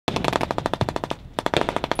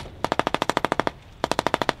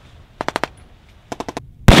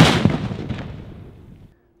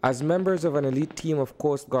As members of an elite team of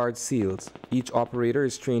Coast Guard SEALs, each operator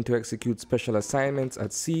is trained to execute special assignments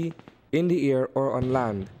at sea, in the air, or on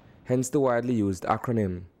land, hence the widely used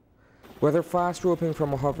acronym. Whether fast roping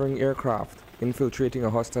from a hovering aircraft, infiltrating a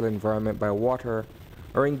hostile environment by water,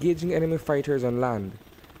 or engaging enemy fighters on land,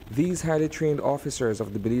 these highly trained officers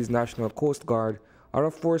of the Belize National Coast Guard are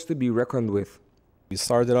a force to be reckoned with. We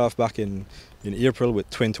started off back in April with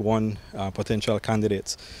 21 potential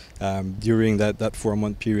candidates. During that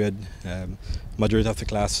 4-month period, majority of the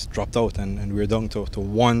class dropped out, and we're down to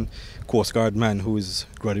one Coast Guard man who is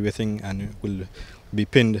graduating and will be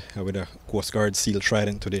pinned with a Coast Guard SEAL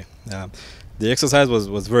trident today. The exercise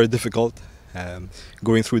was very difficult,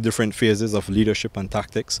 going through different phases of leadership and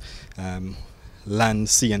tactics, land,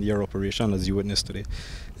 sea and air operation, as you witnessed today.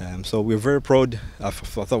 So we're very proud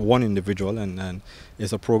of that one individual, and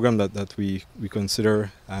it's a program that we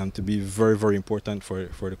consider to be very, very important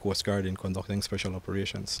for the Coast Guard in conducting special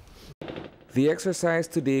operations. The exercise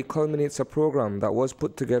today culminates a program that was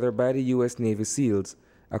put together by the U.S. Navy SEALs,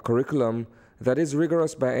 a curriculum that is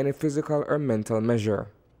rigorous by any physical or mental measure.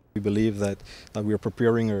 We believe that we are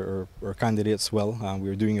preparing our candidates well.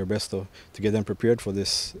 We're doing our best to get them prepared for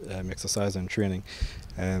this exercise and training.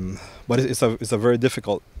 But it's a very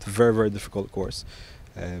difficult, very difficult course.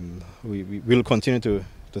 We will continue to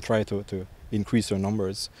try to increase our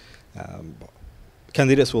numbers.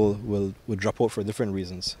 Candidates will drop out for different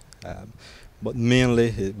reasons. But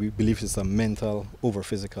mainly, we believe it's a mental over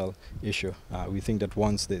physical issue. We think that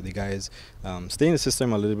once the guys stay in the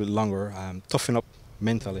system a little bit longer, toughen up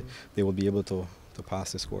mentally, they will be able to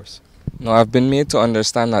pass this course. Now, I've been made to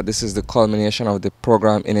understand that this is the culmination of the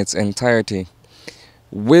program in its entirety.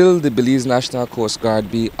 Will the Belize National Coast Guard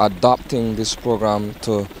be adopting this program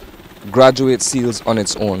to graduate SEALs on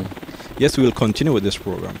its own? Yes, we will continue with this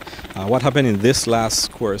program. What happened in this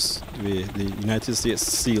last course, the United States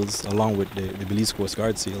SEALs, along with the Belize Coast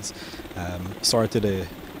Guard SEALs, started a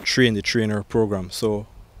train-the-trainer program. So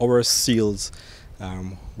our SEALs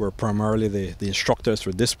were primarily the instructors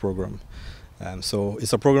for this program. So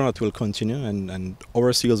it's a program that will continue, and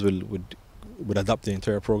our SEALs would adopt the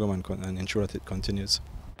entire program and ensure that it continues.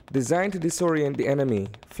 Designed to disorient the enemy,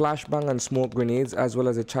 flashbang and smoke grenades, as well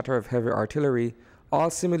as a chatter of heavy artillery,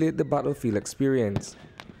 all simulate the battlefield experience.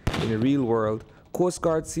 In the real world, Coast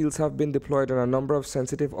Guard SEALs have been deployed on a number of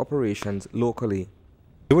sensitive operations locally.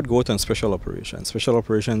 They would go out on special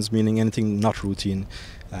operations meaning anything not routine,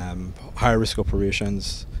 high-risk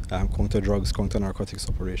operations, counter-drugs, counter-narcotics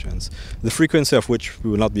operations, the frequency of which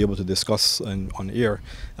we will not be able to discuss on air,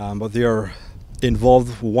 but they are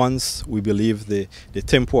involved once we believe the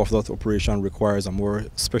tempo of that operation requires a more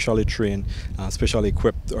specially trained, specially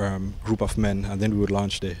equipped group of men, and then we would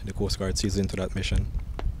launch the Coast Guard SEALs into that mission.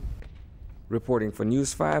 Reporting for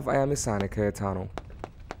News 5, I am Isani Cayetano.